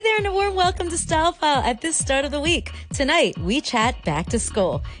and a warm welcome to Style File at this start of the week. Tonight, we chat back to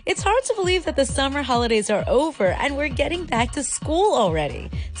school. It's hard to believe that the summer holidays are over and we're getting back to school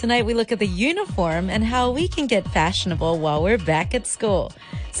already. Tonight, we look at the uniform and how we can get fashionable while we're back at school.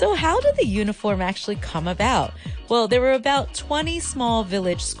 So how did the uniform actually come about? Well, there were about 20 small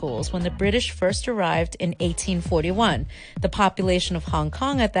village schools when the British first arrived in 1841. The population of Hong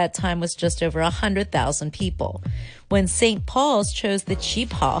Kong at that time was just over 100,000 people. When St. Paul's chose the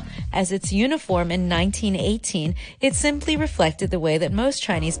cheapha as its uniform in 1918, it simply reflected the way that most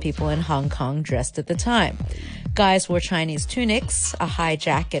Chinese people in Hong Kong dressed at the time. Guys wore Chinese tunics, a high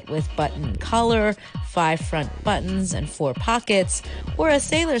jacket with button collar, 5 front buttons and 4 pockets, or a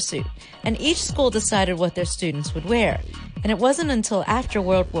sailor suit, and each school decided what their students would wear. And it wasn't until after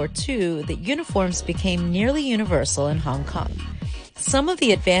World War II that uniforms became nearly universal in Hong Kong. Some of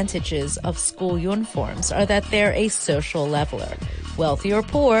the advantages of school uniforms are that they're a social leveler. Wealthy or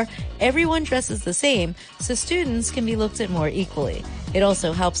poor, everyone dresses the same, so students can be looked at more equally. It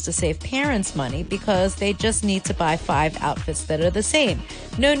also helps to save parents money because they just need to buy 5 outfits that are the same.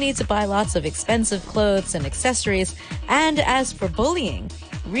 No need to buy lots of expensive clothes and accessories. And as for bullying,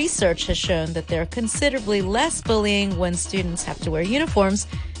 research has shown that there are considerably less bullying when students have to wear uniforms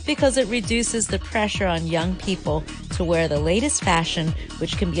because it reduces the pressure on young people to wear the latest fashion,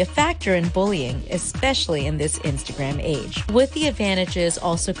 which can be a factor in bullying, especially in this Instagram age. With the advantages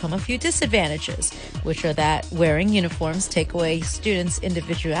also come a few disadvantages, which are that wearing uniforms take away students'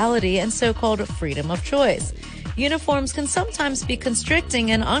 individuality and so-called freedom of choice. Uniforms can sometimes be constricting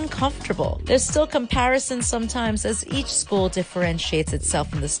and uncomfortable. There's still comparison sometimes as each school differentiates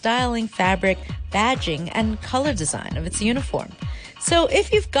itself in the styling, fabric, badging, and color design of its uniform. So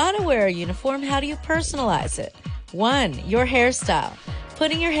if you've got to wear a uniform, how do you personalize it? 1, your hairstyle.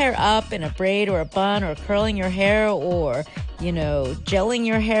 Putting your hair up in a braid or a bun or curling your hair or, gelling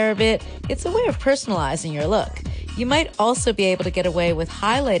your hair a bit, it's a way of personalizing your look. You might also be able to get away with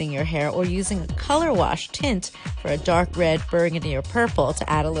highlighting your hair or using a color wash tint for a dark red, burgundy, or purple to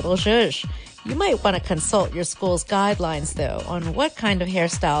add a little zhuzh. You might want to consult your school's guidelines, though, on what kind of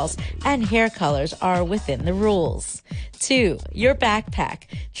hairstyles and hair colors are within the rules. 2, your backpack.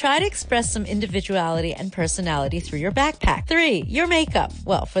 Try to express some individuality and personality through your backpack. 3, your makeup.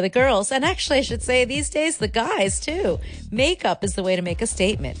 Well, for the girls, and actually I should say these days the guys too. Makeup is the way to make a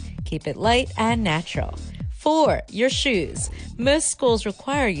statement. Keep it light and natural. 4, your shoes. Most schools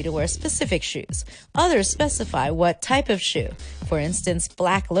require you to wear specific shoes. Others specify what type of shoe. For instance,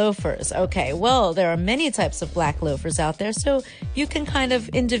 black loafers. Okay, well, there are many types of black loafers out there, so you can kind of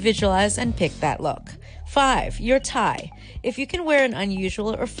individualize and pick that look. 5, your tie. If you can wear an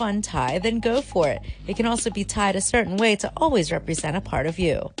unusual or fun tie, then go for it. It can also be tied a certain way to always represent a part of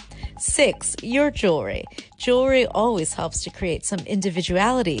you. 6, your jewelry. Jewelry always helps to create some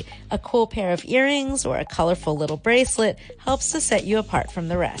individuality. A cool pair of earrings or a colorful little bracelet helps to set you apart from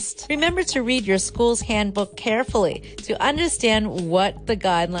the rest. Remember to read your school's handbook carefully to understand what the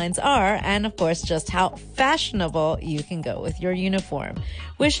guidelines are and, of course, just how fashionable you can go with your uniform.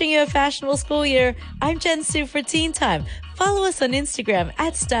 Wishing you a fashionable school year. I'm Jen Su for Teen Time. Follow us on Instagram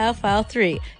at StyleFile3.